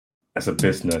as a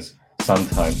business,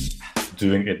 sometimes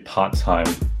doing it part-time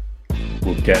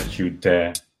will get you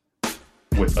there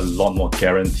with a lot more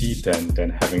guarantee than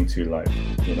having to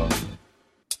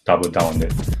double down on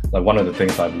it. Like one of the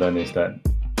things I've learned is that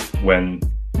when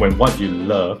what you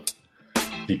love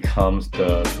becomes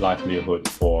the livelihood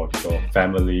for your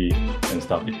family and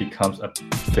stuff, it becomes a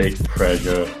big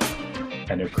pressure,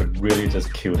 and it could really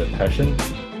just kill the passion.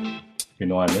 You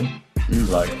know what I mean?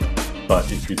 But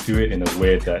if you do it in a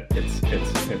way that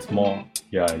it's more,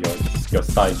 your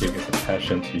side gig is a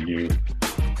passion to you,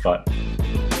 but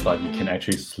you can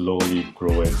actually slowly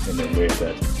grow it in a way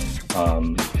that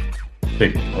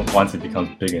big. Once it becomes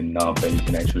big enough, then you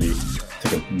can actually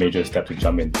take a major step to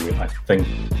jump into it. I think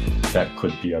that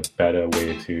could be a better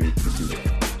way to do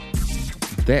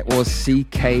it. That was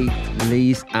CK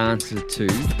Lee's answer to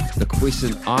the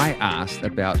question I asked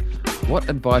about what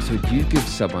advice would you give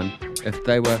someone if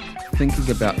they were thinking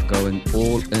about going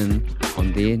all in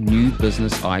on their new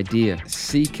business idea.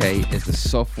 CK is a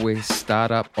software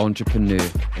startup entrepreneur,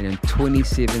 and in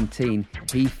 2017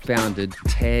 he founded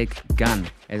Taggun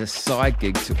as a side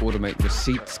gig to automate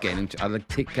receipt scanning to other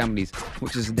tech companies,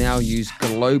 which is now used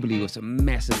globally with some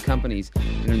massive companies.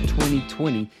 And in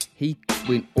 2020 he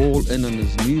went all in on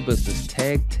his new business,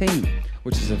 TagTeam,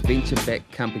 which is a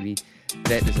venture-backed company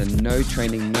that is a no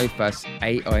training, no fuss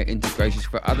AI integrations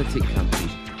for other tech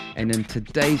companies. And in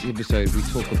today's episode, we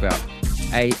talk about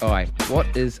AI.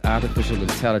 What is artificial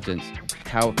intelligence?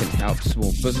 How it can help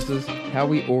small businesses, how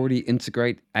we already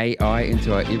integrate AI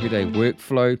into our everyday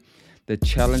workflow, the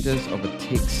challenges of a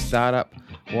tech startup,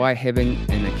 why having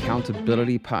an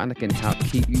accountability partner can help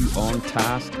keep you on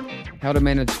task, how to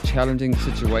manage challenging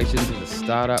situations as a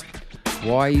startup,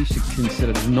 why you should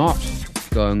consider not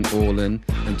going all in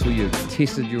until you've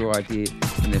tested your idea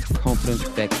and have confidence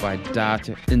backed by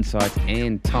data, insights,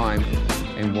 and time,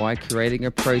 and why creating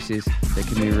a process that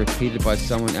can be repeated by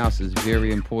someone else is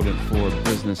very important for a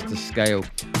business to scale.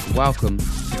 Welcome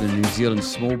to the New Zealand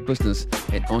Small Business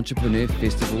and Entrepreneur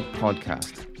Festival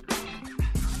podcast.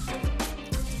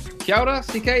 Kia ora,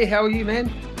 CK, how are you,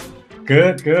 man?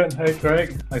 Good. Hey,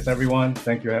 Greg. How's everyone?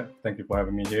 Thank you for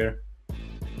having me here.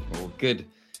 All good.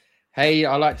 Hey,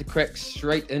 I like to crack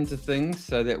straight into things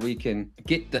so that we can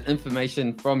get the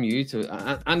information from you to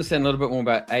understand a little bit more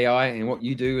about AI and what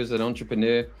you do as an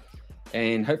entrepreneur.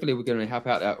 And hopefully we're going to help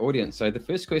out our audience. So the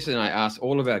first question I ask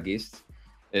all of our guests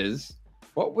is,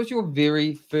 what was your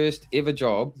very first ever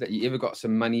job that you ever got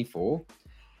some money for?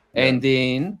 Yeah. And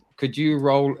then could you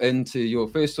roll into your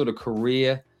first sort of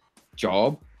career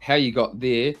job, how you got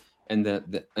there, and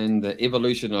the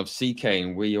evolution of CK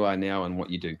and where you are now and what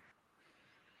you do?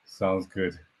 Sounds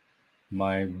good.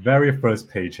 My very first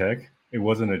paycheck, it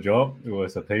wasn't a job, it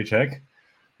was a paycheck.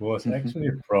 It was actually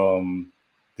from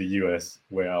the US,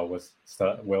 where I was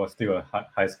still a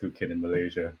high school kid in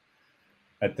Malaysia.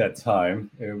 At that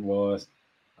time, it was,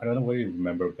 I don't know whether you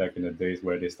remember back in the days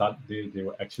where they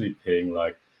were actually paying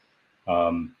like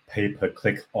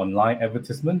pay-per-click online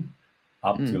advertisement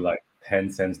up to like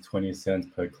 10 cents, 20 cents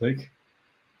per click.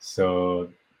 So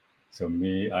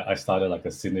I started like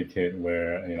a syndicate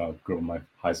where, a group of my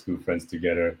high school friends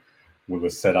together, we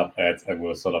would set up ads and we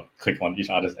would sort of click on each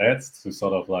other's ads to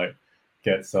sort of like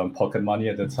get some pocket money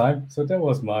at the time. So that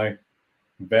was my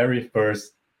very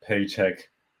first paycheck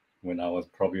when I was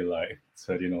probably like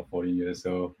 13 or 14 years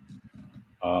old.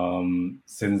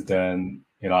 Since then,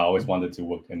 I always wanted to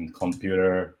work in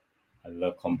computer. I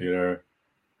love computer,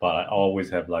 but I always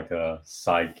have like a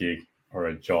side gig or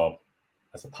a job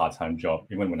as a part-time job,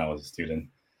 even when I was a student.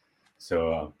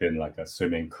 So I've been like a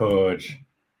swimming coach,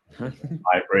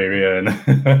 librarian.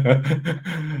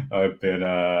 I've been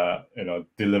a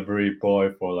delivery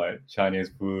boy for like Chinese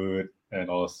food and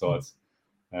all sorts.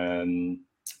 And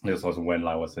this was when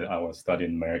I was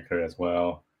studying in America as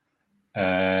well.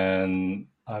 And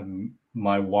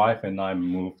my wife and I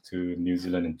moved to New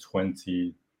Zealand in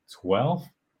 2012.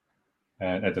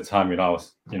 And at the time, I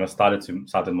was started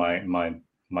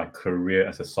my career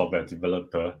as a software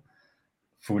developer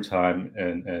full time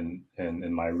in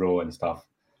my role and stuff.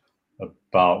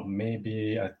 About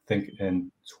maybe I think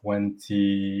in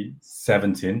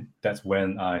 2017, that's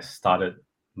when I started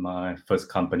my first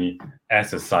company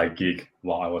as a side gig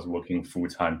while I was working full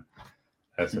time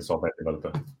as a software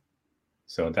developer.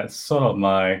 So that's sort of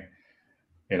my,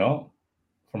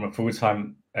 from a full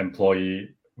time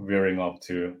employee veering up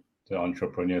to the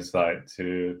entrepreneur side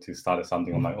to start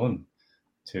something on my own.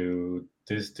 To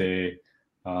this day,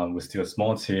 we're still a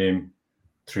small team,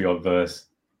 3 of us,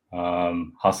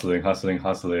 hustling.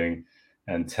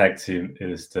 And TagTeam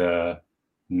is the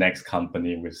next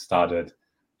company we started,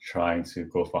 trying to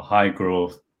go for high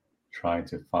growth, trying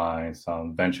to find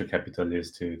some venture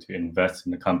capitalists to invest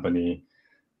in the company,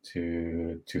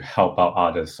 to help out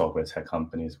other software tech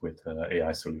companies with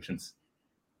AI solutions.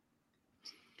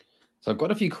 So I've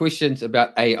got a few questions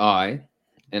about AI,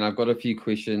 and I've got a few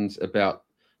questions about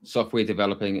software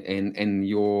developing and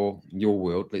your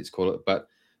world, let's call it. But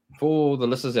for the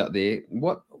listeners out there,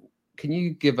 what can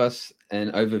you give us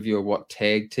an overview of what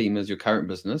TagTeam is, your current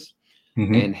business,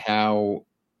 and how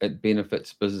it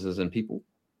benefits businesses and people?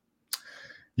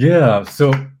 Yeah,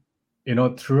 so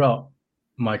throughout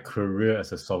my career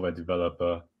as a software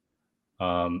developer,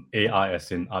 AI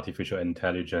as in artificial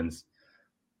intelligence,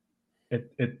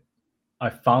 I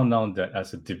found out that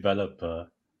as a developer,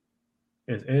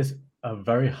 it is a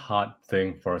very hard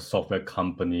thing for a software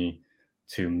company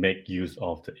to make use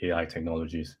of the AI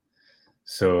technologies.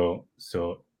 So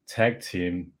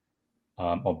TagTeam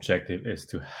objective is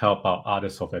to help out other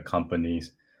software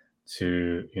companies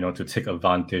to take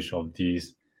advantage of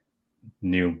these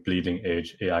new bleeding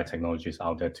edge AI technologies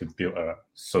out there to build a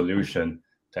solution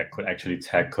that could actually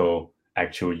tackle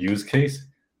actual use case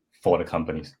for the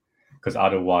companies. Because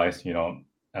otherwise,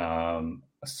 a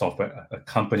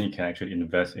company can actually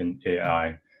invest in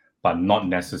AI, but not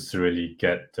necessarily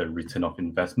get the return of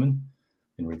investment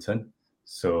in return.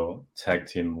 So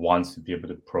TagTeam wants to be able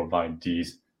to provide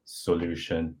these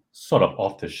solution sort of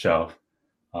off the shelf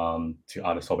to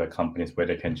other software companies where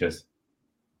they can just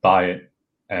buy it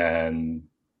and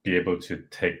be able to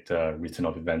take the return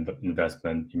of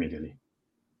investment immediately.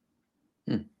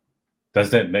 Does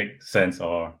that make sense?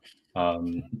 Or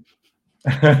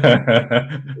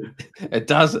It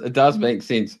does make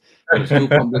sense, but it's still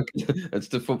complicated. It's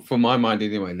still, for my mind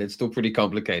anyway, that's still pretty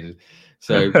complicated.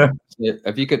 So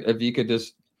if you could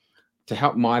just, to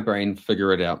help my brain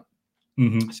figure it out.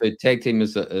 So TagTeam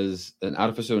is an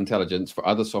artificial intelligence for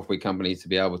other software companies to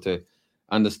be able to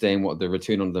understand what the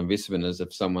return on the investment is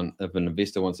if an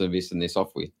investor wants to invest in their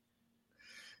software.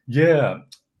 Yeah,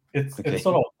 it's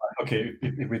sort of okay.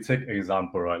 If we take an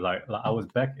example, right? Like I was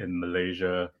back in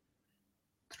Malaysia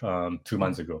 2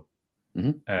 months ago,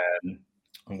 and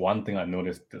one thing I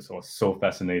noticed that was so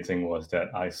fascinating was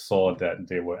that I saw that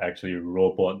they were actually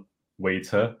robot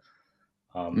waiter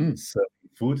serving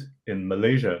food in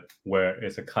Malaysia, where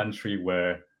it's a country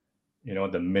where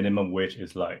the minimum wage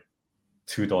is like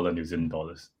 $2 New Zealand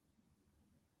dollars,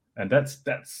 and that's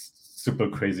super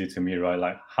crazy to me, right?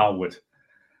 Like how would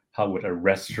a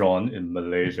restaurant in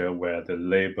Malaysia where the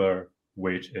labor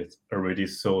wage is already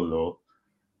so low,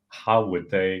 how would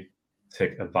they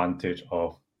take advantage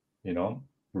of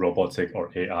robotic or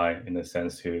AI in a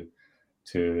sense to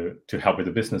help with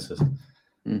the businesses?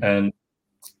 And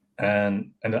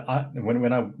when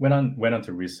I went on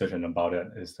to research about it,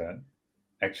 is that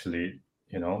actually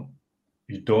you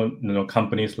don't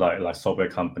companies like software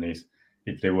companies,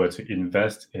 if they were to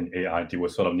invest in AI, they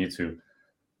would sort of need to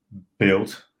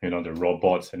build the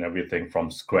robots and everything from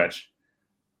scratch,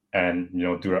 and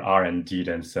do an R&D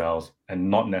themselves, and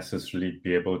not necessarily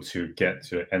be able to get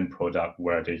to the end product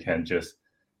where they can just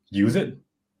use it.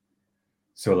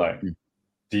 So like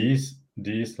these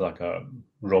like a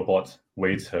robot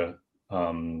waiter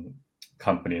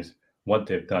companies, what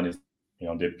they've done is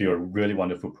they build a really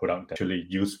wonderful product that's actually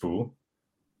useful,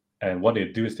 and what they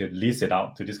do is they lease it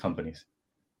out to these companies.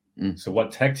 So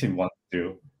what TagTeam wants to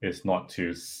do is not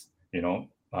to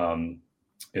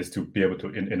is to be able to,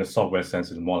 in a software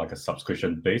sense, is more like a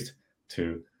subscription based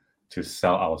to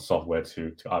sell our software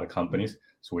to other companies.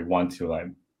 So we want to like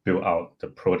build out the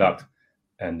product,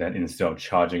 and then instead of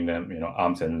charging them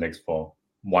arms and legs for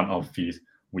one-off fees,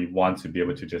 we want to be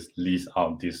able to just lease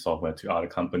out this software to other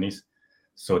companies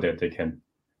so that they can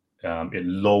it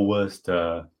lowers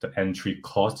the entry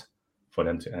cost for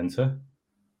them to enter,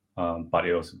 but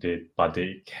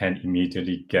they can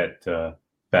immediately get the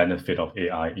benefit of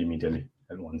AI immediately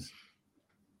at once.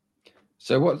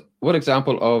 So what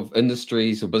example of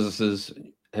industries or businesses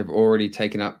have already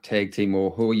taken up TagTeam,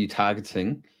 or who are you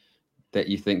targeting that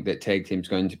you think that TagTeam is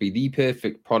going to be the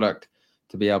perfect product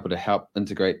to be able to help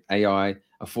integrate AI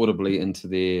affordably into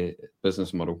their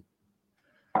business model?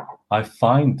 I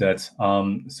find that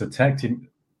so TagTeam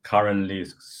currently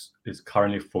is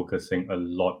currently focusing a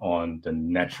lot on the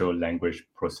natural language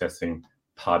processing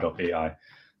part of AI.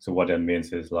 So what that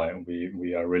means is like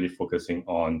we are really focusing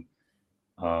on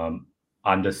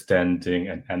understanding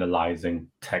and analyzing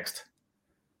text,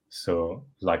 so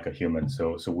like a human.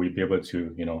 So we be able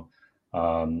to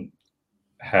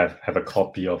have a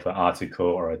copy of an article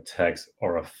or a text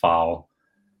or a file,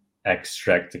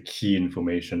 extract the key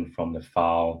information from the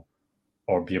file,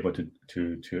 or be able to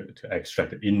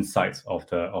extract the insights of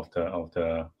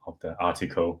the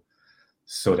article.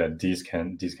 so that these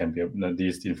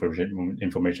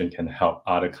information can help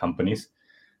other companies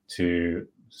so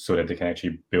that they can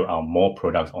actually build out more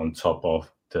products on top of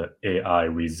the AI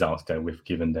results that we've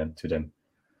given to them.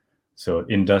 So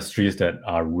industries that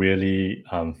are really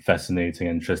fascinating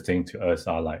and interesting to us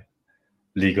are like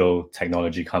legal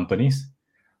technology companies,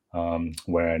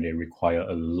 where they require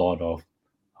a lot of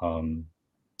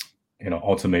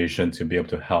automation to be able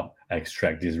to help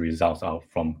extract these results out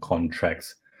from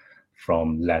contracts,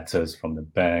 from letters from the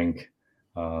bank.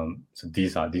 So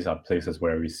these are places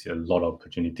where we see a lot of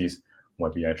opportunities,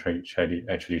 where we are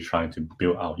actually trying to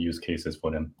build out use cases for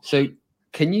them. So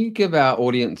can you give our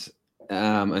audience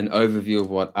an overview of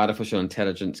what artificial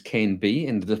intelligence can be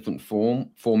in the different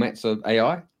formats of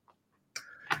AI?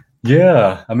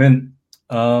 Yeah, I mean,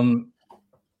 AI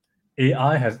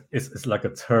it's like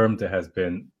a term that has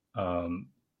been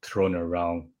thrown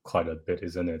around quite a bit,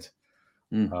 isn't it?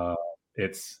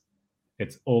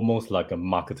 It's almost like a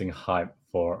marketing hype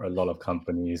for a lot of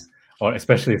companies, or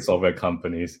especially software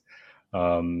companies,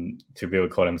 to be able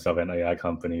to call themselves an AI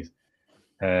companies.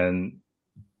 And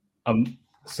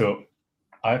so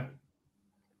I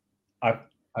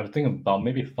think about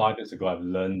maybe 5 years ago, I've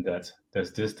learned that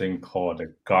there's this thing called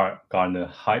the Gartner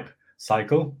hype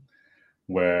cycle,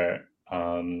 where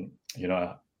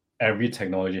every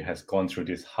technology has gone through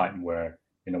this hype where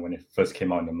when it first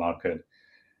came out in the market,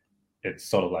 it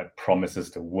sort of like promises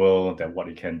the world that what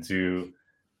it can do,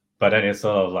 but then it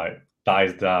sort of like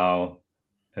dies down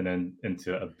and then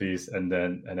into abyss, and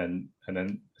then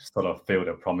sort of fail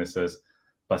the promises.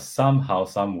 But somehow,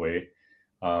 some way,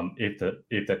 if the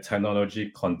technology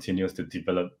continues to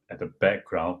develop at the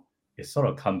background, it sort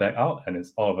of come back out, and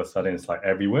it's all of a sudden it's like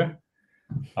everywhere.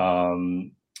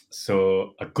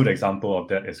 So a good example of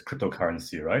that is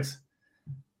cryptocurrency, right?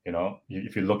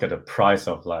 If you look at the price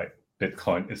of like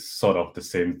Bitcoin, it's sort of the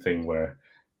same thing, where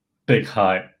big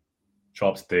high,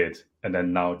 drops dead, and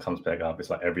then now it comes back up.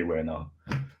 It's like everywhere now.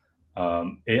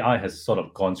 AI has sort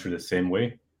of gone through the same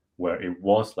way, where it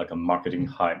was like a marketing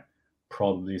hype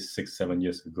probably 6-7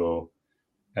 years ago,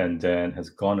 and then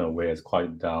has gone away, has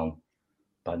quieted down.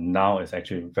 But now it's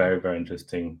actually very, very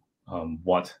interesting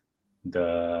what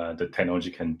the technology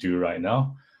can do right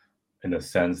now, in the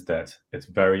sense that it's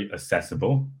very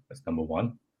accessible. That's number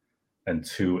one. And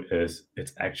two is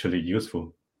it's actually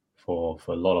useful for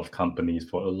a lot of companies,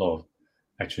 for a lot of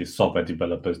actually software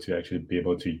developers to actually be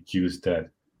able to use that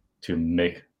to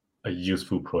make a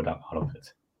useful product out of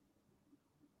it.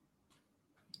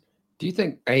 Do you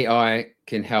think AI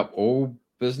can help all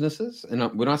businesses? And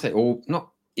when I say all,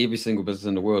 not every single business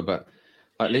in the world, but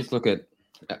like, let's look at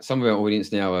some of our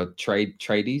audience now are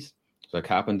tradies, so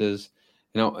carpenters.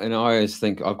 And I always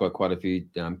think I've got quite a few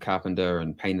carpenter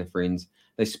and painter friends.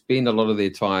 They spend a lot of their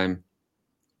time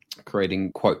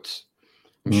creating quotes.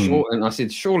 I'm sure, and I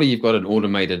said, surely you've got an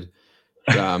automated,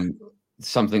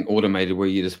 something automated where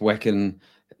you just whack in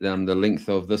the length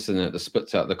of this and it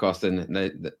spits out the cost.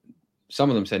 And some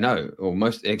of them say no, or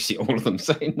actually all of them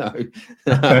say no.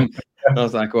 I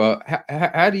was like, well,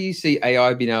 how do you see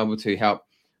AI being able to help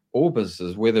all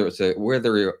businesses, whether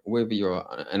you're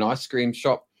an ice cream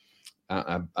shop,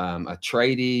 a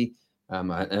tradie,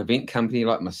 an event company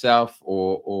like myself,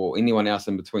 or anyone else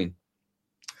in between?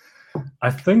 I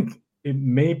think it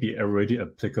may be already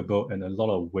applicable in a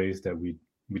lot of ways that we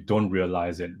don't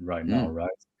realize it right now, right?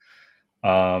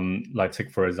 Like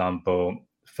take, for example,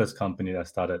 first company that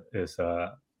started is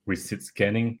a receipt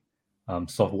scanning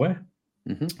software.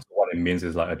 So what it means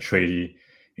is like a tradie,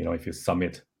 if you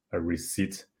submit a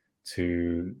receipt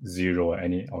to Xero or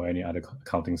any other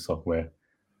accounting software,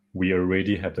 we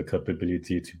already have the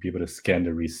capability to be able to scan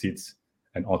the receipts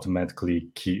and automatically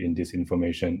key in this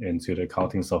information into the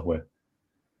accounting software.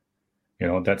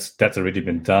 That's already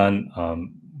been done.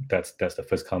 That's the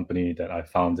first company that I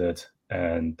founded,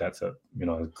 and that's a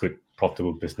good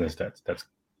profitable business that's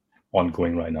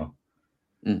ongoing right now.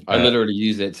 I literally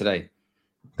use that today.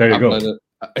 There you go.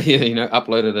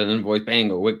 Uploaded an invoice,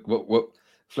 bang, or whoop,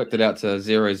 flicked it out to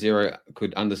Xero.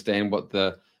 Could understand what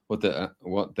the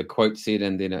quote said,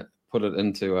 and then it put it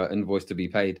into an invoice to be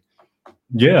paid.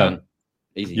 Yeah,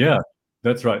 easy. Yeah,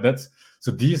 that's right.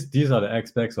 So these are the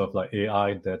aspects of like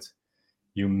AI that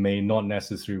you may not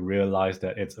necessarily realize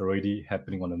that it's already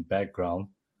happening on the background,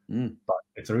 but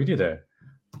it's already there.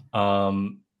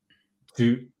 I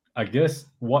guess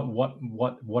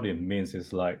what it means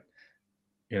is like,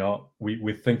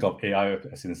 we think of AI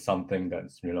as in something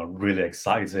that's really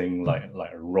exciting, like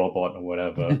a robot or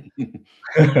whatever.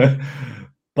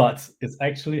 But it's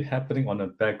actually happening on the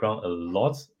background a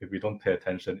lot. If we don't pay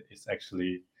attention, it's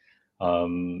actually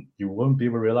you won't be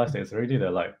able to realize that it's already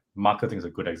there. Like marketing is a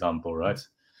good example, right?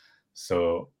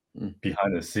 So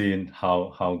behind the scene,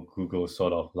 how Google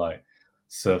sort of like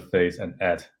surface an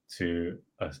ad to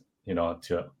a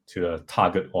to a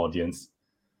target audience,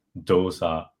 those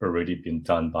are already been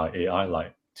done by AI,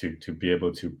 like to be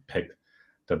able to pick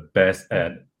the best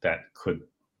ad that could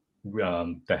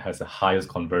that has the highest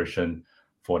conversion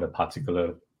for the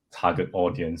particular target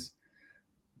audience.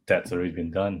 That's already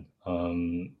been done.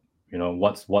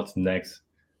 What's next?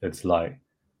 It's like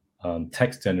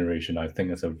text generation. I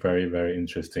think is a very, very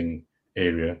interesting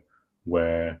area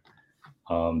where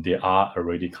there are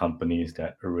already companies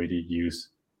that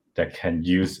can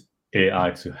use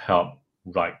AI to help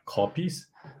write copies.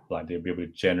 Like they'll be able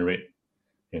to generate,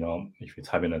 if you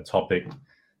type in a topic,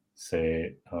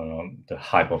 say the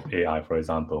hype of AI, for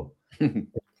example,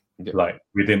 like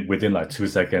within like 2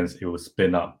 seconds, it will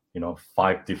spin up,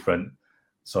 5 different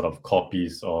sort of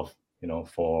copies of,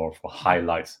 for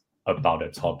highlights about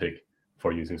that topic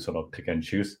for you to sort of pick and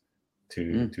choose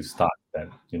to start that,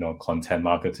 content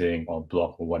marketing or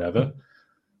blog or whatever.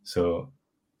 So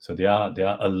there are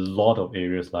a lot of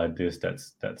areas like this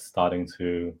that's starting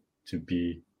to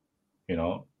be,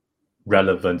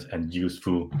 relevant and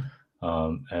useful,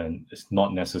 and it's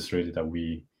not necessarily that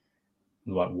we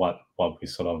what we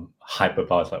sort of hype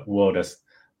about. It's like, whoa,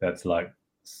 that's like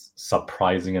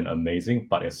surprising and amazing,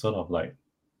 but it's sort of like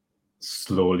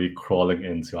slowly crawling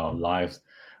into our lives,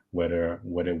 whether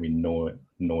we know it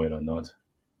or not.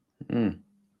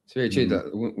 It's very true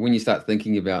that when you start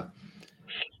thinking about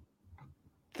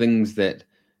things that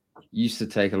used to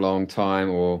take a long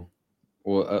time, or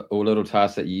little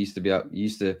tasks that you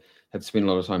used to have to spend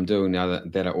a lot of time doing, now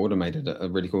that are automated, are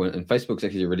really cool. And Facebook's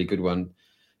actually a really good one,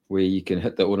 where you can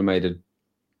hit the automated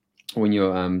when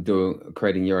you're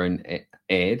creating your own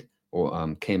ad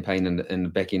or campaign in the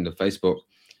back end of Facebook,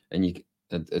 and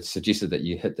it's suggested that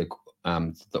you hit the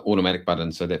automatic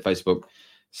button so that Facebook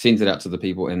sends it out to the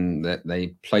people, and that they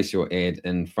place your ad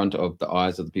in front of the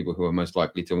eyes of the people who are most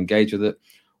likely to engage with it,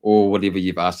 or whatever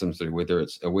you've asked them to, whether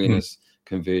it's awareness,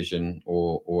 conversion,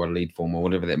 or a lead form, or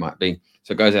whatever that might be.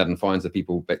 So it goes out and finds the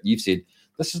people. But you've said,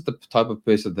 this is the type of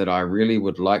person that I really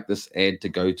would like this ad to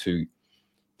go to.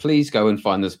 Please go and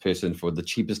find this person for the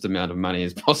cheapest amount of money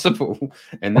as possible.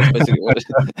 And that's basically what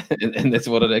and that's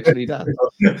what it actually does.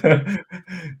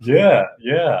 Yeah,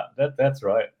 that's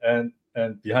right. And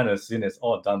behind the scene, it's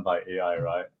all done by AI,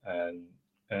 right?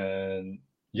 And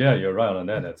yeah, you're right on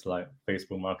that. It's like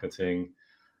Facebook marketing.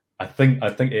 I think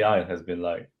AI has been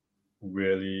like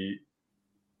really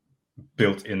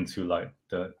built into like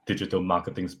the digital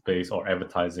marketing space or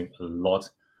advertising a lot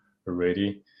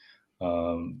already.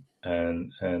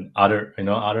 And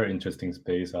other interesting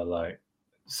space are like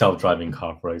self-driving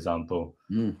car, for example.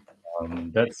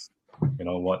 That's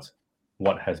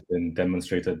what has been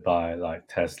demonstrated by like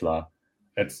Tesla.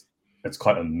 It's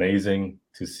quite amazing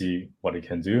to see what it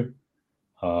can do.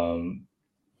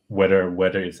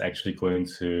 Whether it's actually going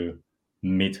to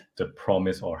meet the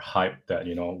promise or hype that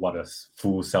what a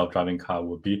full self-driving car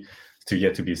would be, to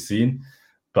yet to be seen.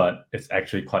 But it's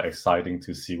actually quite exciting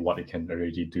to see what it can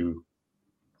already do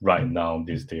right now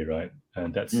this day, right?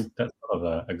 And that's sort of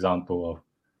an example of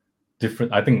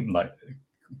different. I think like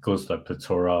goes to a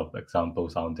plethora of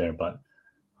examples out there, but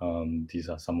these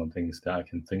are some of the things that I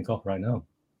can think of right now.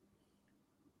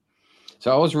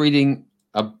 So I was reading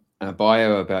a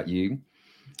bio about you,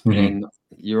 and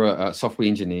you're a software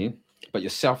engineer, but you're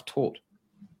self-taught.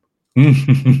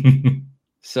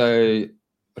 So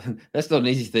that's not an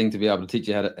easy thing to be able to teach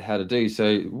you how to do.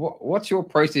 So what's your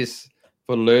process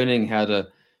for learning how to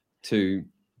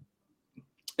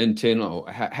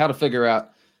how to figure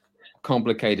out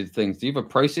complicated things? Do you have a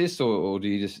process, or are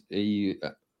you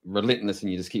relentless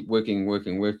and you just keep working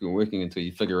until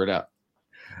you figure it out?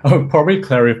 I'll probably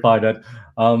clarify that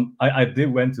I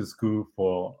did went to school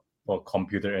for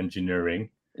computer engineering.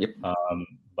 Yep.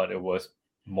 But it was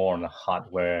more on the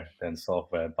hardware than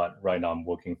software. But right now I'm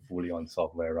working fully on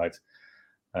software, right?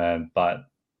 But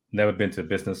never been to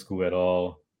business school at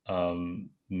all.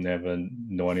 Never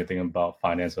know anything about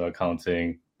finance or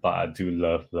accounting, but I do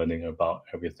love learning about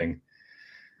everything.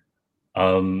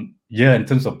 In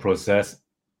terms of process,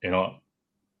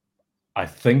 I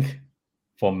think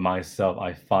for myself,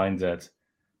 I find that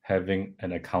having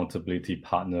an accountability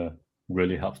partner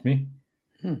really helps me.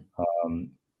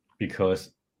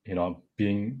 Because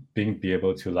being be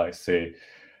able to like say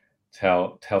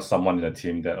tell someone in the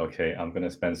team that, okay, I'm going to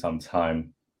spend some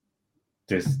time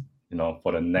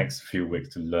for the next few weeks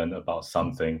to learn about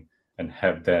something, and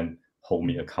have them hold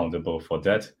me accountable for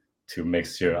that, to make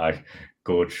sure I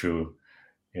go through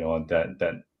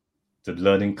that the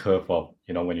learning curve of,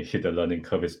 when you hit the learning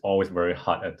curve, is always very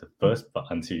hard at the first, but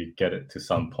until you get it to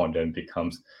some point, then it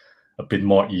becomes a bit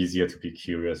more easier to be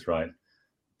curious, right?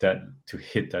 That to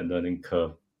hit that learning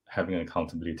curve, having an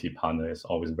accountability partner is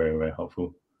always very, very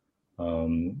helpful.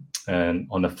 And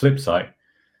on the flip side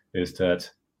is that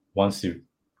once you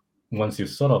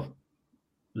sort of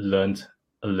learned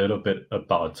a little bit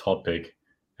about a topic,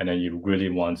 and then you really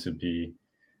want to be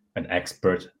an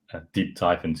expert, a deep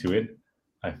dive into it,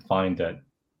 I find that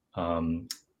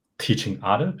teaching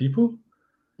other people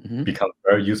becomes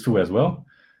very useful as well,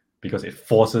 because it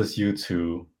forces you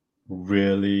to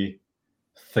really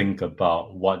think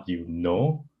about what you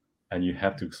know, and you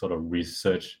have to sort of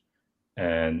research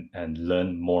and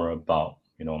learn more about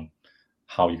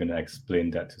how you're going to explain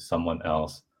that to someone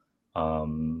else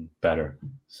better.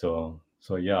 So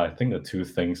yeah, I think the two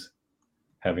things,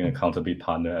 having an accountability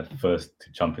partner at first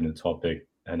to jump in the topic,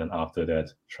 and then after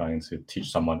that trying to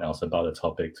teach someone else about the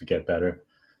topic to get better,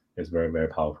 is very, very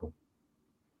powerful.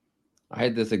 I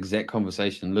had this exact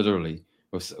conversation literally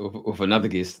with another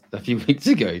guest a few weeks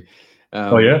ago.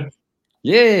 Oh yeah.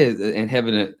 Yeah, and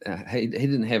having he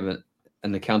didn't have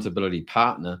an accountability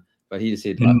partner, but he just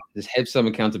said, like, just have some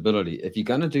accountability. If you're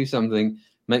going to do something,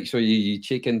 make sure you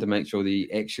check in to make sure that you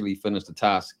actually finish the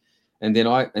task. And then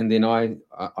I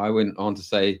went on to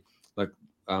say, like,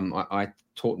 I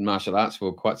taught martial arts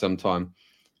for quite some time,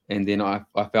 and then I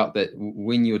felt that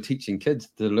when you're teaching kids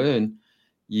to learn,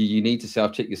 you need to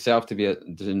self-check yourself to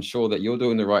ensure that you're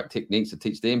doing the right techniques, to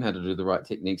teach them how to do the right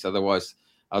techniques. Otherwise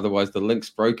the link's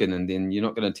broken, and then you're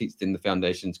not going to teach them the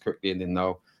foundations correctly, and then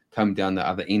they'll come down the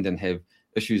other end and have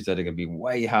issues that are going to be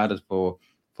way harder for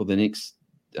the next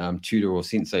tutor or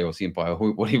sensei or senpai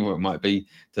or whatever it might be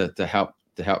to help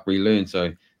relearn.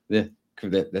 So yeah,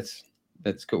 that's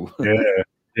cool.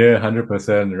 Yeah,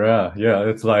 100%. Yeah,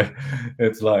 it's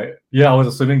like yeah, I was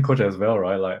a swimming coach as well,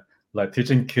 right? Like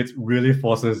teaching kids really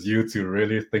forces you to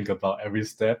really think about every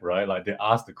step, right? Like they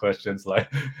ask the questions,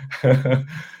 like and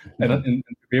to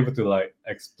be able to like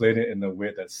explain it in a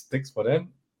way that sticks for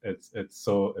them, it's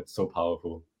so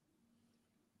powerful.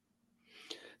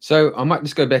 So I might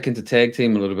just go back into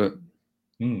TagTeam a little bit.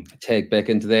 Tag back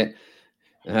into that.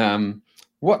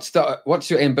 What's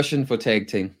your ambition for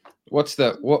TagTeam?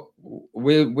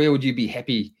 Where would you be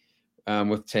happy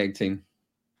with TagTeam?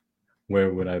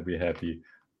 Where would I be happy?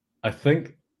 I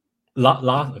think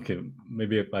last okay,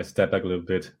 maybe if I step back a little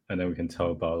bit, and then we can talk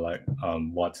about like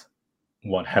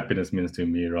what happiness means to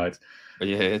me, right?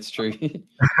 Yeah, it's true.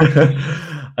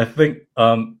 I think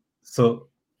so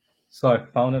I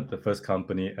founded the first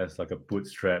company as like a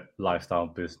bootstrap lifestyle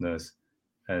business,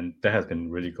 and that has been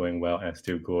really going well and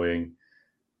still going.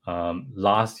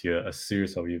 Last year, a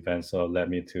series of events sort of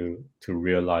led me to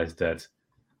realize that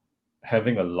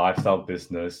having a lifestyle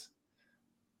business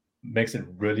makes it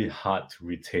really hard to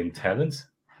retain talent.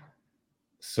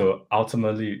 So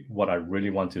ultimately, what I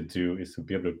really want to do is to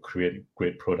be able to create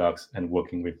great products and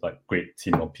working with like great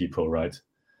team of people, right?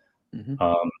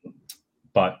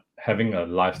 But having a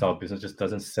lifestyle business just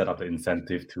doesn't set up the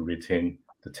incentive to retain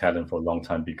the talent for a long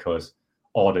time, because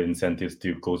all the incentives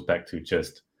still goes back to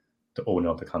just the owner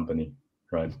of the company,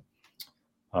 right?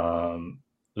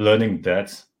 Learning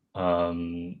that,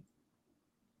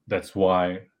 that's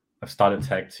why I've started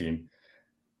TagTeam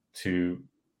to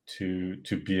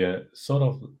be a sort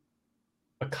of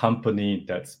a company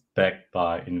that's backed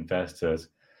by investors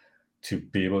to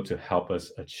be able to help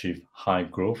us achieve high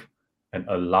growth and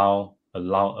allow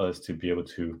us to be able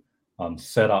to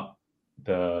set up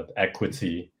the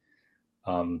equity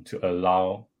to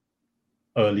allow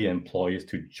early employees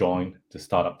to join the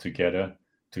startup together,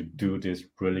 to do this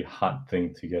really hard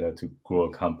thing together, to grow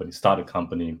a company, start a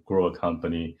company, grow a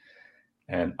company,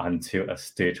 and until a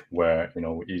stage where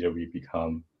either we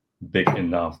become big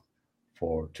enough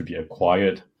to be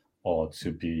acquired, or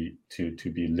to be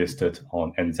listed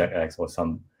on NZX or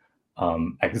some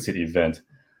exit event.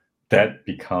 That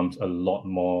becomes a lot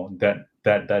more,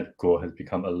 that goal has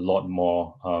become a lot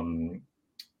more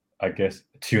I guess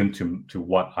tuned to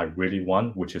what I really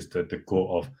want, which is the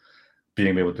goal of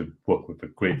being able to work with a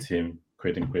great team,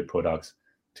 creating great products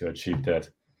to achieve that,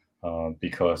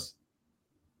 because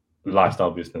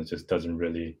lifestyle business just doesn't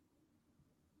really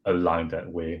align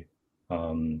that way,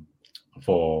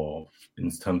 for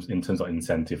in terms of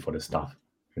incentive for the staff.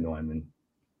 You know what I mean?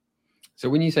 So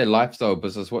when you say lifestyle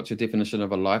business, what's your definition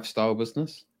of a lifestyle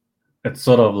business? It's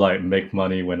sort of like make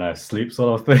money when I sleep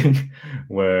sort of thing,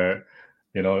 where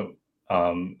in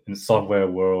software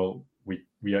world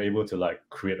we are able to like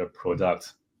create a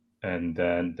product, and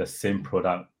then the same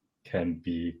product can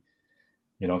be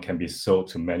sold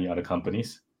to many other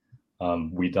companies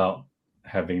without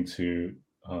having to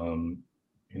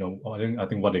I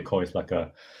think what they call is like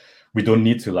we don't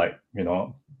need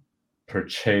to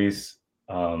purchase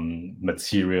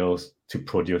materials to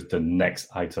produce the next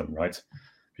item, right?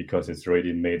 Because it's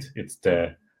already made, it's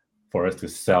there for us to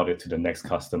sell it to the next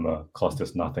customer, cost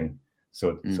us nothing.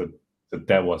 So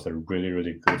that was a really,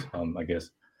 really good, I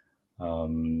guess,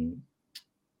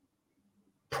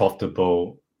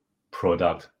 profitable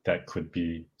product that could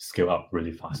be scaled up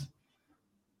really fast.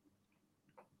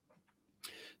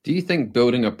 Do you think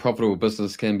building a profitable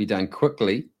business can be done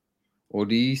quickly, or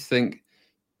do you think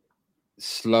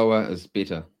slower is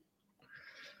better?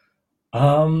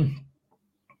 I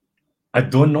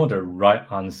don't know the right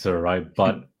answer, right?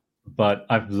 But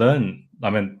I've learned. I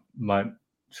mean,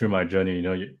 through my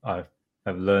journey, I've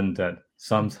learned that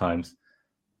sometimes,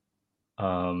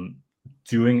 you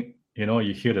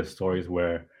hear the stories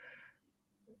where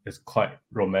it's quite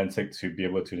romantic to be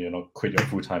able to quit your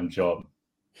full-time job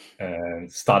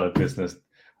and start a business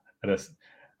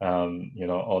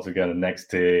altogether the next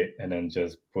day, and then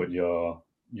just put your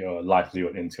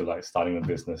livelihood into like starting a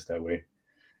business that way.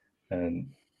 And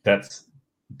that's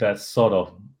sort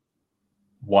of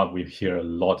what we hear a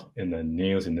lot in the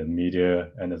news, in the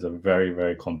media, and it's a very,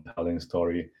 very compelling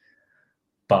story.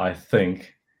 But I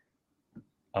think,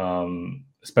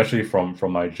 especially from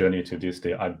my journey to this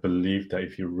day, I believe that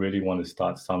if you really want to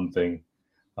start something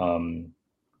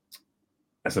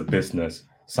as a business,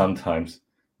 sometimes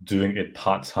doing it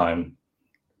part-time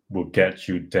will get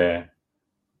you there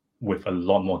with a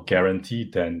lot more guarantee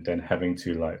than having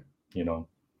to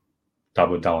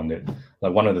double down on it.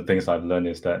 Like, one of the things I've learned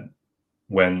is that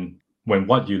when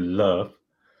what you love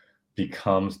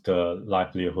becomes the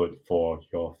livelihood for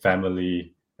your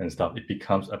family and stuff, it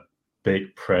becomes a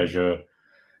big pressure,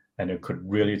 and it could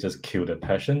really just kill the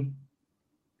passion,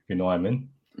 if you know what I mean.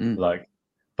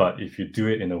 But if you do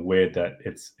it in a way that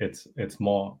it's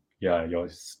more, your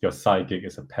side gig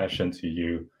is a passion to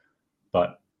you,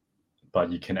 but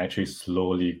you can actually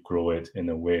slowly grow it in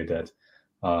a way that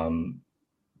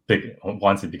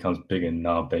once it becomes big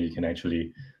enough that you can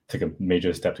actually take a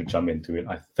major step to jump into it.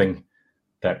 I think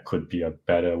that could be a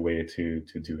better way to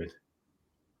do it.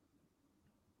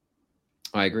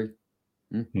 I agree.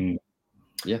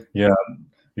 Yeah.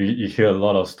 You hear a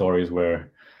lot of stories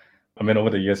where, I mean, over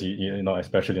the years,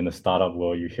 especially in the startup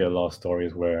world, you hear a lot of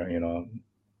stories where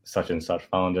such and such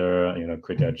founder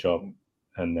quit their job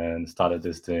and then started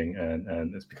this thing,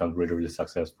 and it's become really, really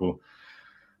successful.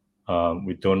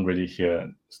 We don't really hear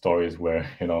stories where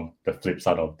the flip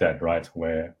side of that, right?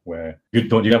 Where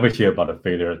you never hear about a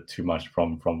failure too much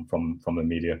from the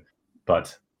media.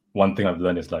 But one thing I've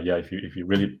learned is if you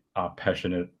really are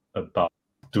passionate about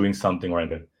doing something,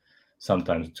 or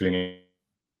sometimes doing it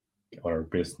or a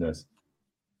business,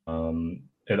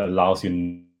 it allows you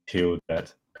to kill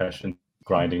that passion,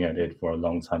 grinding at it for a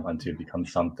long time until it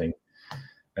becomes something,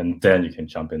 and then you can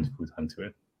jump into full time to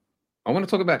it. I want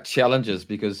to talk about challenges,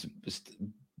 because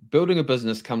building a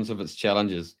business comes with its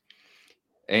challenges.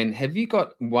 And have you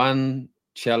got one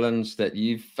challenge that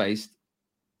you've faced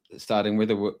starting,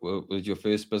 whether it was your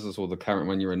first business or the current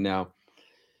one you're in now,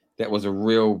 that was a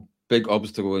real big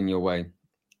obstacle in your way?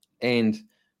 And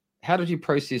how did you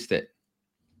process that?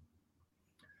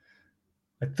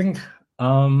 I think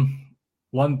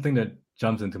one thing that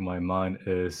jumps into my mind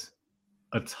is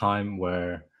a time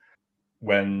when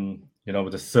with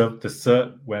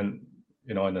when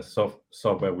in the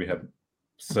software we have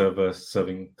servers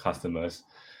serving customers.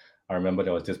 I remember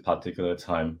there was this particular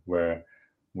time where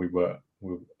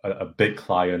a big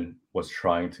client was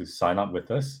trying to sign up with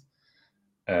us,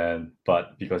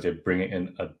 but because they're bringing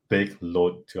in a big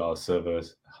load to our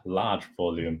servers, large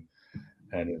volume,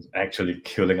 and it's actually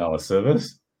killing our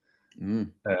servers.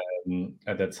 And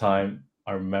at that time,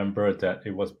 I remember that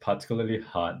it was particularly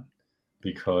hard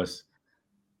because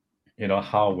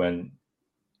how when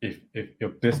if your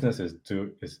business if you're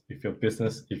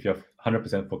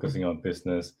 100% focusing on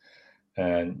business,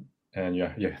 and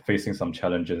you're facing some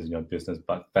challenges in your business,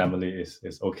 but family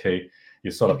is okay,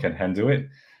 you sort of can handle it.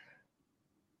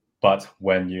 But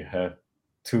when you have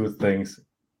two things,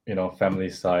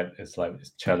 family side is it's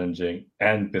challenging,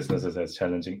 and businesses is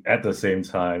challenging at the same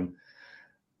time,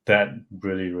 that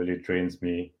really, really drains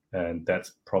me. And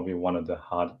that's probably one of the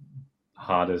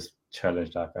hardest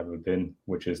challenge I've ever been,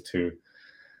 which is to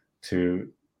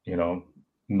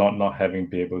not having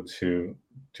be able to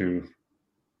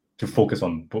focus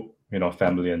on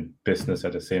family and business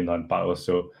at the same time, but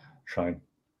also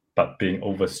being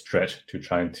overstretched to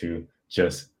trying to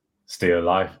just stay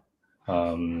alive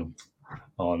on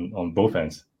both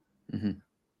ends.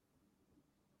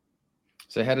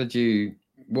 So how did you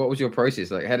what was your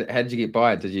process? Like, how did you get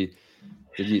by it? Did you,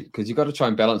 because you got to try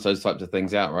and balance those types of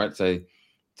things out, right? So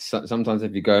sometimes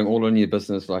if you're going all in your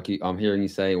business, like I'm hearing you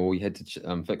say, or you had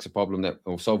to fix a problem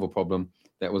or solve a problem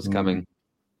that was coming,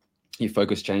 your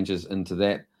focus changes into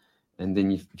that. And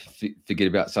then you forget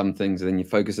about some things, and then you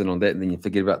focus in on that, and then you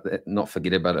forget about that, not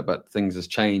forget about it, but things has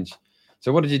changed.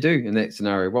 So what did you do in that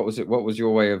scenario? What was it? What was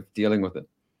your way of dealing with it?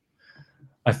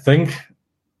 I think,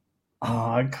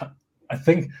 I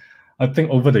think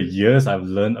over the years I've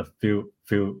learned a few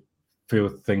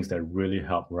things that really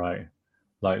help, right?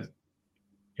 Like,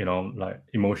 like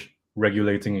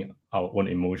regulating our own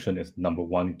emotion is number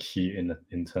one key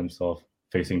in terms of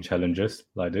facing challenges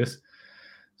like this.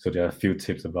 So there are a few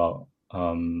tips about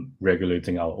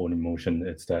regulating our own emotion.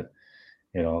 It's that,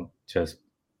 just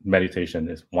meditation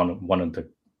is one of the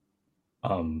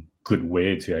good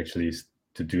way to actually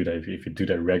to do that. If you do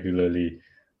that regularly,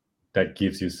 that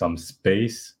gives you some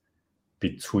space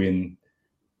between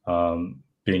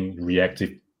being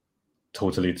reactive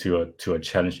totally to a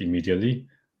challenge immediately,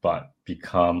 but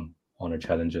become on the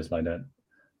challenges like that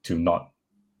to not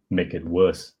make it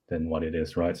worse than what it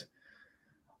is, right?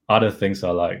 Other things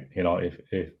are like,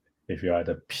 if you're at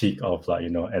the peak of, like,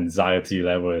 anxiety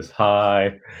level is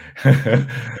high,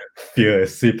 fear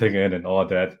is seeping in and all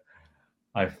that,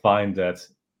 I find that,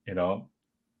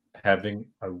 having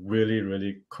a really,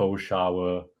 really cold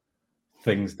shower,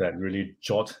 things that really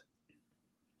jot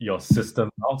your system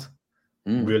out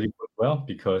really work well,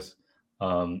 because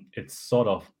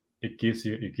it gives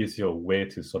you a way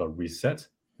to sort of reset.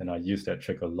 And I use that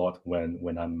trick a lot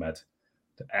when I'm at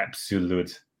the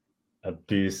absolute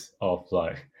abyss of,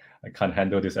 like, I can't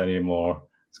handle this anymore,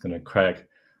 it's gonna crack.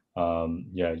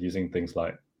 Using things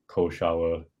like cold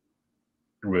shower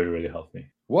really, really helped me.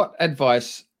 What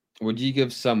advice would you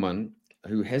give someone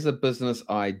who has a business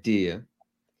idea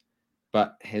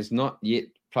but has not yet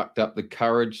plucked up the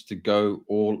courage to go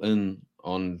all in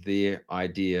on their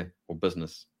idea or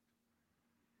business?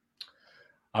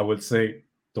 I would say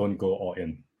don't go all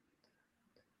in.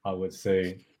 I would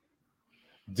say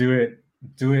do it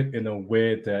in a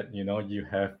way that you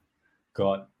have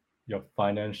got your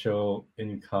financial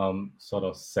income sort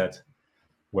of set,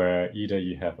 where either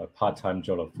you have a part-time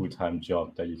job or full-time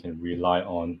job that you can rely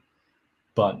on,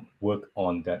 but work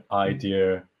on that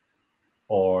idea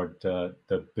or the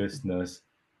business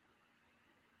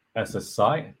as a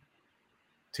side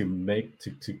to make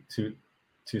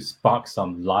to spark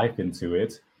some life into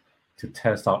it, to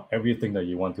test out everything that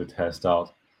you want to test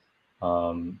out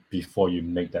before you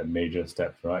make that major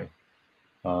step, right?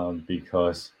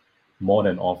 Because more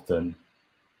than often,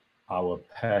 our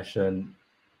passion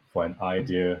for an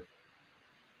idea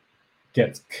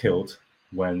gets killed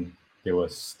when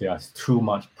there's too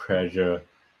much pressure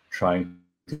trying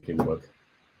to make it work.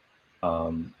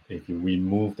 If you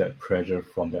remove that pressure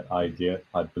from that idea,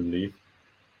 I believe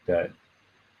that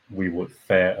we would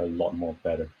fare a lot more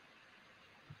better.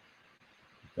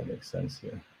 If that makes sense,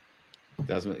 yeah.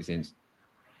 Does make sense.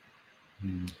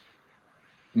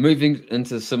 Moving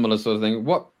into a similar sort of thing,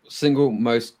 what single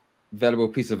most valuable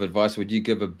piece of advice would you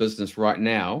give a business right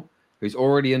now who's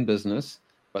already in business,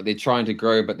 but they're trying to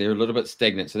grow, but they're a little bit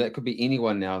stagnant? So that could be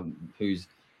anyone now who's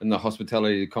in the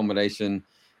hospitality accommodation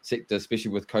sector,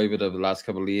 especially with COVID over the last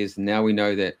couple of years. Now we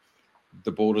know that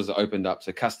the borders are opened up,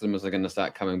 so customers are going to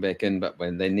start coming back in, but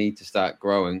when they need to start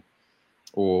growing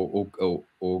or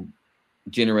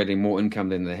generating more income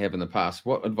than they have in the past,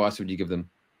 what advice would you give them?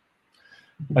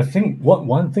 I think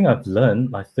one thing I've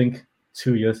learned, I think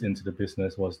 2 years into the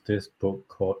business, was this book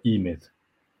called E-Myth.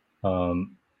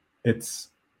 It's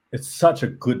such a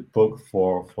good book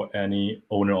for any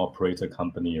owner operator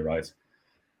company, right?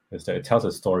 Is that it tells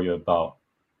a story about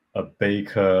a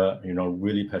baker,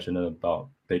 really passionate about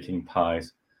baking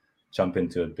pies, jump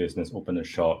into a business, open a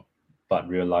shop, but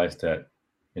realize that,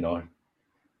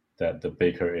 that the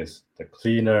baker is the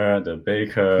cleaner, the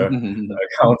baker, the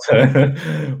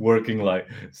accountant, working like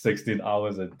 16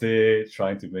 hours a day,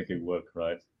 trying to make it work,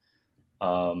 right?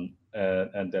 And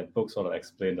that book sort of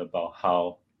explained about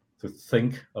how to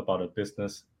think about a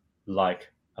business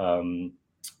like a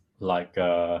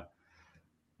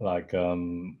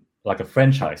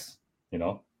franchise,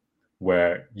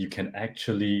 where you can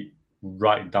actually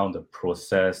write down the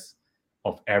process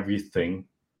of everything,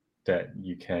 that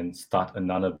you can start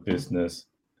another business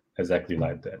exactly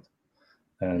like that.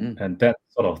 And that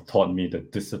sort of taught me the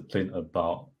discipline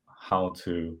about how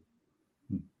to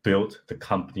build the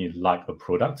company like a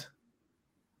product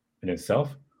in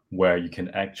itself, where you can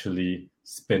actually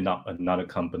spin up another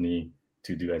company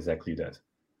to do exactly that.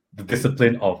 The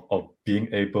discipline of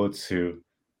being able to,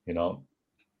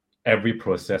 every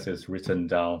process is written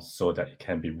down so that it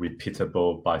can be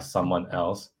repeatable by someone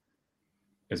else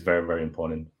is very, very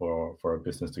important for a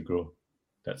business to grow.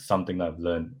 That's something I've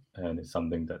learned, and it's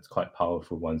something that's quite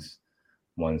powerful once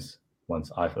once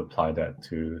I've applied that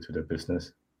to the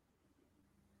business.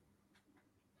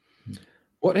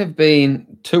 What have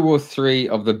been 2 or 3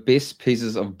 of the best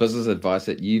pieces of business advice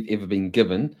that you've ever been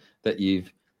given that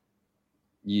you've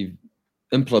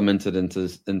implemented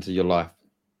into your life?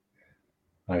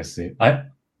 I see. I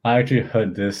actually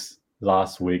heard this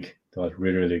last week. That was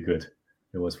really, really good.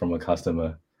 It was from a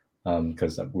customer,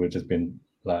 because we've just been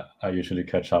like, I usually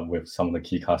catch up with some of the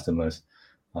key customers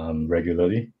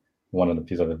regularly. One of the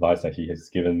pieces of advice that he has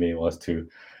given me was to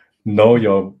know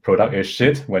your product is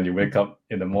shit when you wake up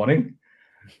in the morning.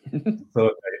 So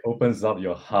it opens up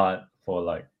your heart for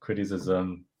like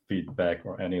criticism, feedback,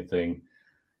 or anything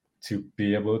to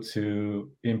be able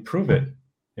to improve it.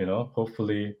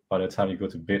 Hopefully by the time you go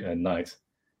to bed at night,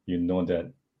 you know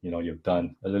that you've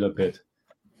done a little bit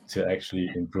to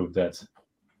actually improve that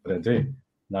for the day.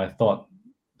 And I thought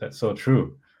that's so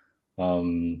true.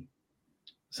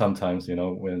 Sometimes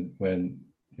when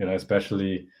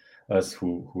especially us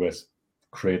who has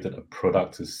created a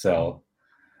product to sell,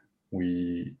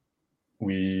 we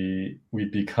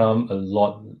become a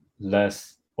lot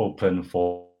less open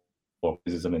for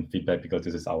criticism and feedback because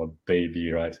this is our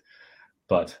baby, right?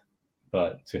 But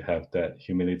to have that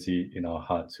humility in our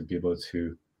heart to be able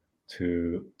to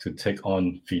take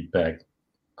on feedback,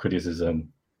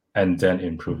 criticism, and then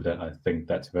improve that, I think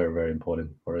that's very, very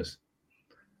important for us.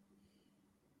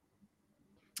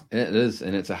 It is,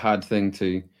 and it's a hard thing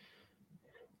to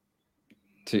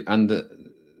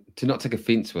not take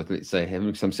offense with. Let's say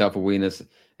having some self-awareness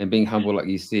and being humble, like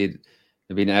you said,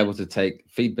 and being able to take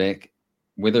feedback,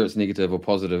 whether it's negative or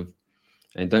positive,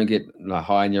 and don't get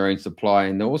high in your own supply,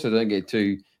 and also don't get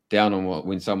too down on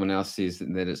when someone else says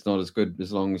that it's not as good,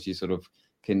 as long as you sort of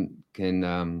can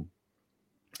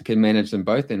manage them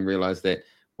both and realize that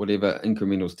whatever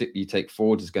incremental step you take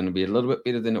forward is going to be a little bit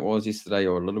better than it was yesterday,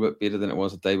 or a little bit better than it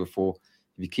was the day before.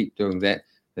 If you keep doing that,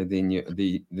 then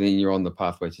you're on the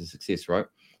pathway to success, right?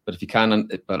 But if you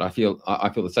can't, but I feel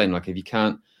the same. Like if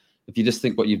you just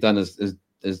think what you've done is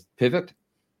perfect,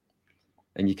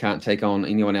 and you can't take on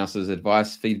anyone else's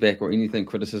advice, feedback, or anything,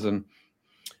 criticism,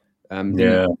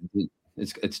 then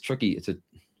it's tricky. It's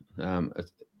yeah.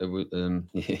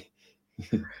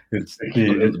 It's not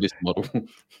the best model.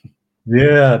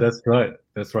 Yeah, that's right.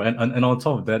 And on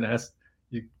top of that,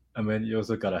 you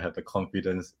also gotta have the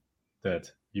confidence that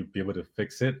you'll be able to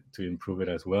fix it, to improve it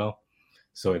as well.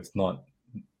 So it's not.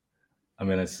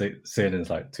 I say it is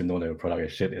like, to know that your product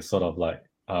is shit. It's sort of like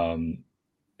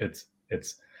it's,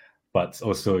 but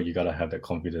also you gotta have the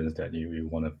confidence that you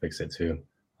want to fix it too.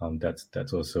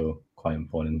 That's also quite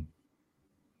important.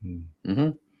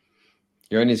 Mm-hmm.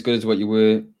 You're only as good as what you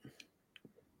were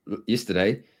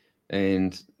yesterday,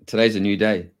 and today's a new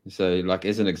day. So, like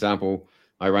as an example,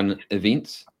 I run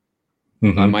events.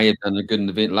 Mm-hmm. I may have done a good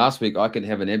event last week. I could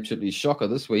have an absolutely shocker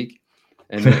this week,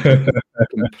 and that could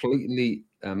completely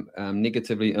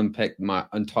negatively impact my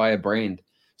entire brand.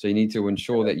 So you need to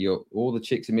ensure that all the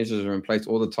checks and measures are in place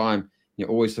all the time. You're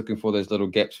always looking for those little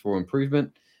gaps for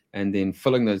improvement, and then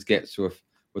filling those gaps with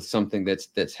something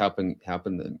that's helping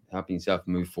yourself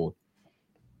move forward.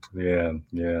 Yeah,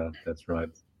 that's right.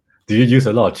 Do you use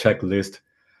a lot of checklist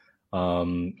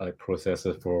like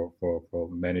processes for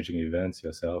managing events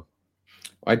yourself?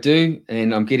 I do,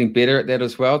 and I'm getting better at that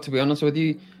as well, to be honest with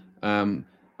you.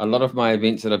 A lot of my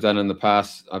events that I've done in the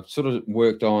past, I've sort of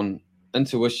worked on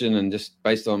intuition and just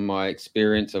based on my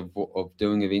experience of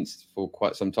doing events for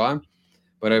quite some time.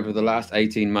 But over the last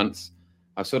 18 months,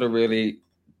 I've sort of really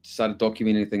started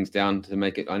documenting things down to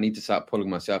make it. I need to start pulling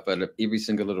myself out of every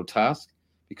single little task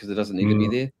because it doesn't need to be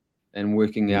there, and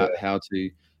working out how to.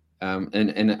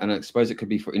 And I suppose it could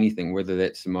be for anything, whether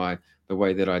that's the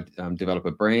way that I develop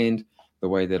a brand, the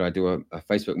way that I do a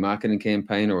Facebook marketing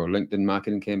campaign or a LinkedIn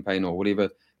marketing campaign or whatever.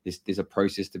 There's a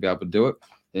process to be able to do it.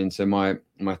 And so my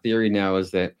theory now is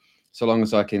that so long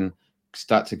as I can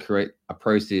start to create a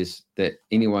process that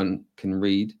anyone can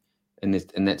read, and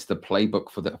that's the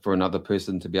playbook for another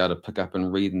person to be able to pick up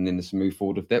and read, and then just move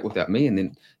forward with that without me. And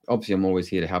then obviously I'm always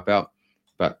here to help out,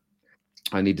 but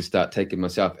I need to start taking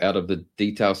myself out of the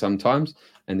detail sometimes,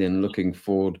 and then looking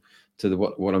forward to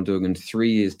what I'm doing in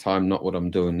 3 years' time, not what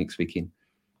I'm doing next weekend.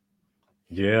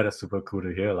 Yeah, that's super cool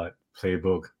to hear, like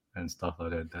playbook and stuff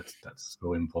like that. That's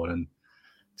so important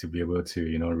to be able to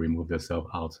remove yourself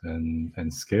out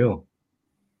and scale.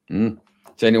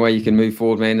 So any way you can move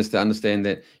forward, man, is to understand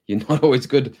that you're not always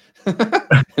good.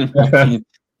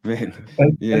 Man,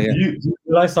 And yeah. you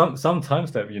realize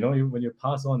sometimes that when you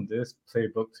pass on this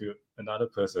playbook to another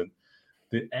person,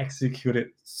 they execute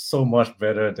it so much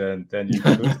better than you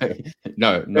could.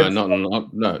 No, It's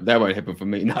no, that won't happen for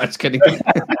me. No, it's kidding.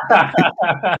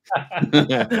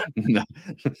 No.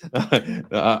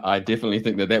 I definitely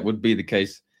think that would be the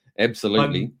case.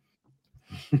 Absolutely.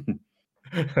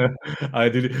 I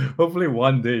did. Hopefully,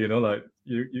 one day, like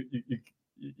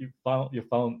you found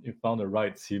the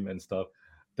right team and stuff.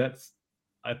 That's,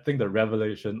 I think, the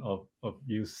revelation of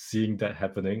you seeing that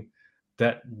happening.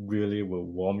 That really will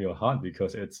warm your heart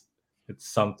because it's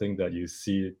something that you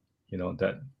see,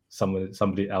 that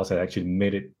somebody else had actually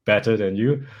made it better than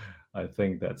you. I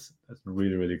think that's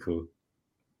really really cool.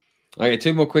 Okay,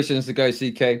 2 more questions to go,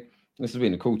 CK. This has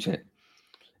been a cool chat.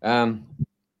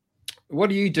 What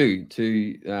do you do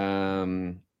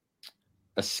to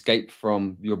escape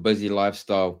from your busy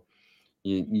lifestyle?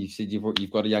 You said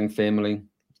you've got a young family.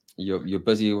 You're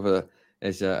busy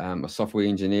as a software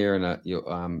engineer and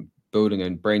you're building a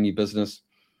brand new business.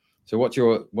 So what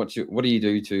do you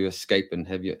do to escape and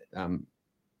have you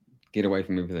get away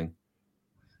from everything?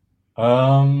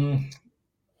 Um,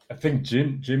 I think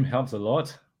gym helps a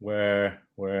lot where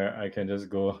I can just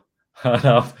go hard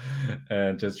out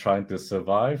and just trying to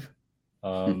survive.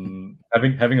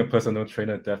 Having a personal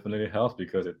trainer definitely helps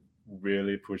because it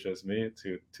really pushes me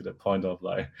to the point of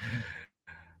like,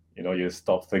 you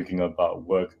stop thinking about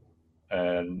work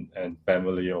and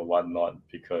family or whatnot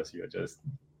because you're just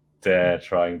there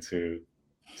trying to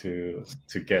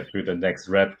get through the next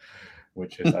rep,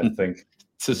 which is, I think,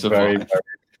 To very, survive.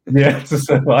 very, yeah, to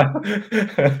survive.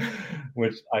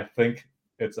 Which I think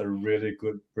it's a really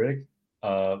good break.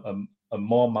 A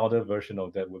more milder version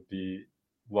of that would be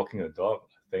walking a dog.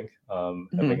 I think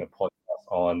having a podcast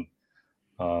on,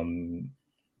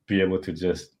 be able to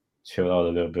just chill out a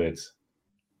little bit,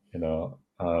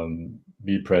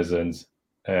 be present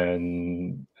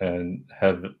and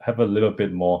have a little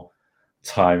bit more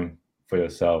time for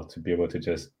yourself to be able to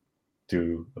just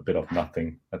do a bit of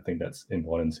nothing. I think that's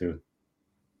important too.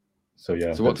 So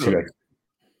yeah, So the two.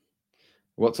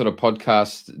 what sort of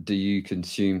podcasts do you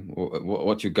consume, or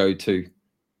what's your go-to?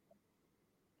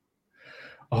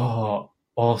 Oh,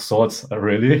 all sorts,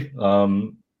 really.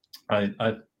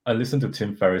 I listen to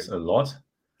Tim Ferriss a lot,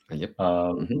 Yep.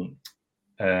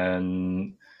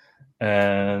 and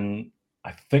and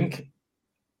I think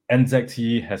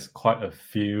NZT has quite a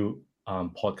few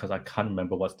podcasts. I can't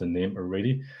remember what's the name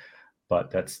already,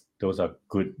 but those are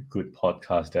good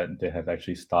podcasts that they have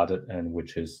actually started, and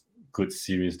which is good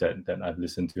series that I've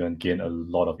listened to and gained a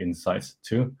lot of insights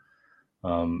too,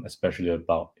 especially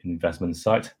about investment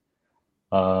side.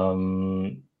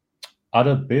 Other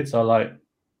bits are like,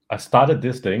 I started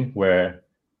this thing where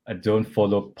I don't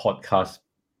follow podcasts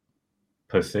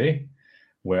per se,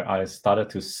 where I started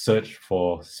to search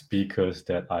for speakers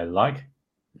that I like,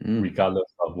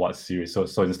 regardless of what series. So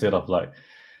instead of like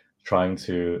trying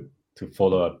to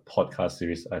follow a podcast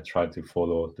series, I try to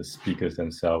follow the speakers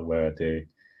themselves, where they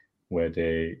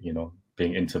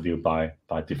being interviewed by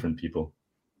different people,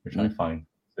 which I find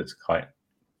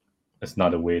it's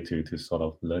not a way to sort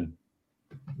of learn.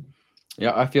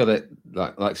 Yeah, I feel that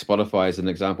like Spotify as an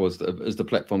example is the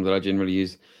platform that I generally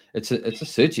use. It's a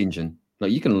search engine.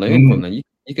 Like you can learn from them.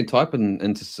 You can type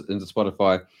into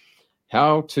Spotify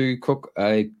how to cook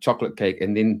a chocolate cake,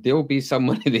 and then there will be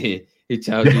someone there who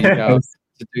tells you how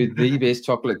to do the best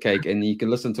chocolate cake, and you can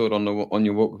listen to it on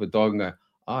your walk with a dog and go,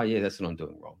 "Oh yeah, that's what I'm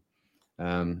doing wrong."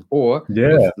 Or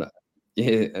Yeah.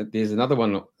 there's another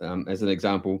one as an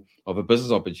example of a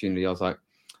business opportunity. I was like,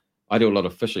 I do a lot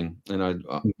of fishing, and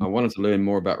I wanted to learn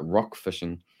more about rock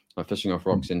fishing, like fishing off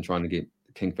rocks and trying to get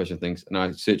kingfish and things. And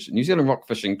I searched New Zealand rock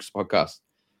fishing podcast.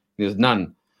 There's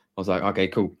none. I was like, okay,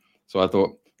 cool. So I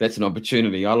thought that's an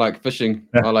opportunity. I like fishing.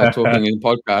 I like talking in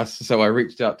podcasts. So I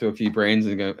reached out to a few brands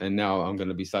and now I'm going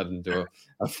to be starting to do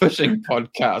a fishing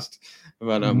podcast.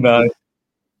 But Nice.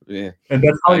 yeah, And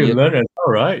that's how you yeah. learn as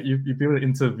well, right? You be able to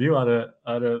interview other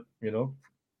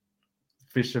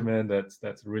fishermen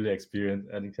that's really experienced,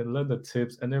 and you can learn the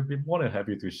tips, and they'll be more than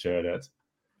happy to share that.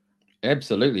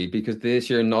 Absolutely, because they're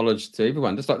sharing knowledge to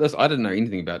everyone. Just like this, I didn't know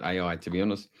anything about AI, to be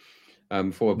honest,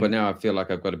 before, but now I feel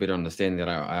like I've got a better understanding that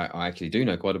I actually do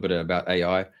know quite a bit about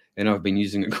AI, and I've been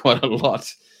using it quite a lot.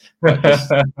 But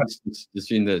just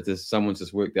assume that someone's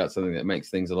just worked out something that makes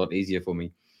things a lot easier for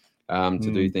me to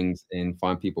do things and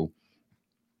find people.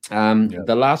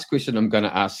 The last question I'm going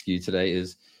to ask you today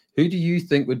is, who do you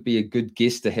think would be a good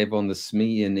guest to have on the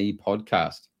SME and E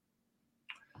podcast?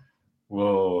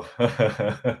 Whoa.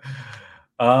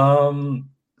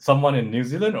 Someone in New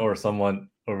Zealand or someone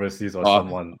overseas or Oh,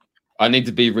 someone? I need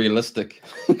to be realistic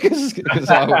because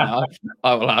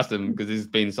I will ask them, because there's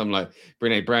been some like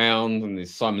Brené Brown and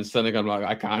there's Simon Sinek. I'm like,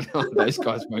 I can't. Those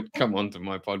guys won't come onto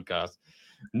my podcast.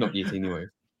 Not yet, anyway.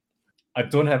 I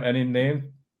don't have any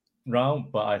name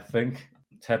round, but I think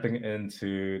tapping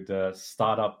into the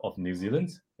startup of New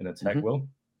Zealand in the tech world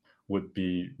would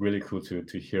be really cool to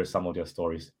hear some of their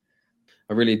stories.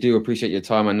 I really do appreciate your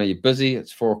time. I know you're busy.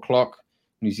 It's 4:00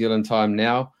 New Zealand time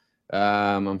now.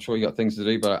 I'm sure you got things to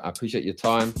do, but I appreciate your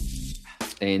time.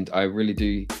 And I really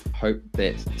do hope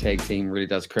that TagTeam really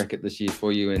does crack it this year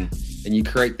for you, and you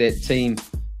create that team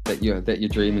that you're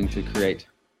dreaming to create.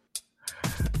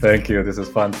 Thank you. This is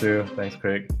fun too. Thanks,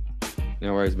 Craig.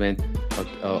 No worries, man.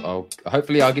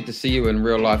 Hopefully I'll get to see you in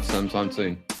real life sometime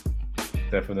soon.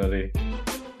 Definitely.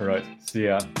 All right. See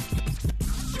ya.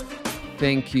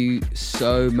 Thank you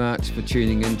so much for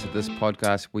tuning into this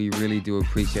podcast. We really do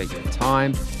appreciate your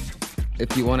time.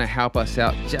 If you want to help us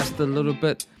out just a little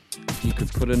bit, if you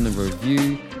could put in a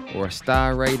review or a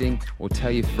star rating, or tell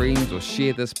your friends, or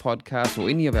share this podcast or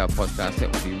any of our podcasts,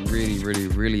 that would be really, really,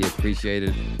 really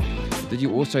appreciated. Did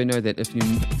you also know that if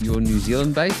you're New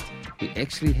Zealand based, we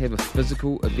actually have a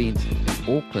physical event in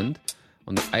Auckland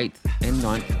on the 8th and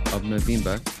 9th of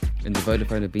November in the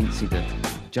Vodafone Event Centre.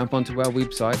 Jump onto our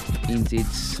website,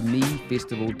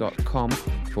 nzsmefestival.com,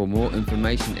 for more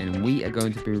information, and we are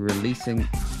going to be releasing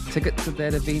tickets to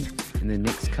that event in the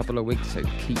next couple of weeks, so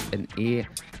keep an ear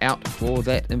out for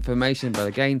that information. But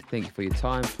again, thank you for your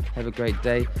time. Have a great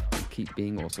day and keep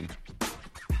being awesome.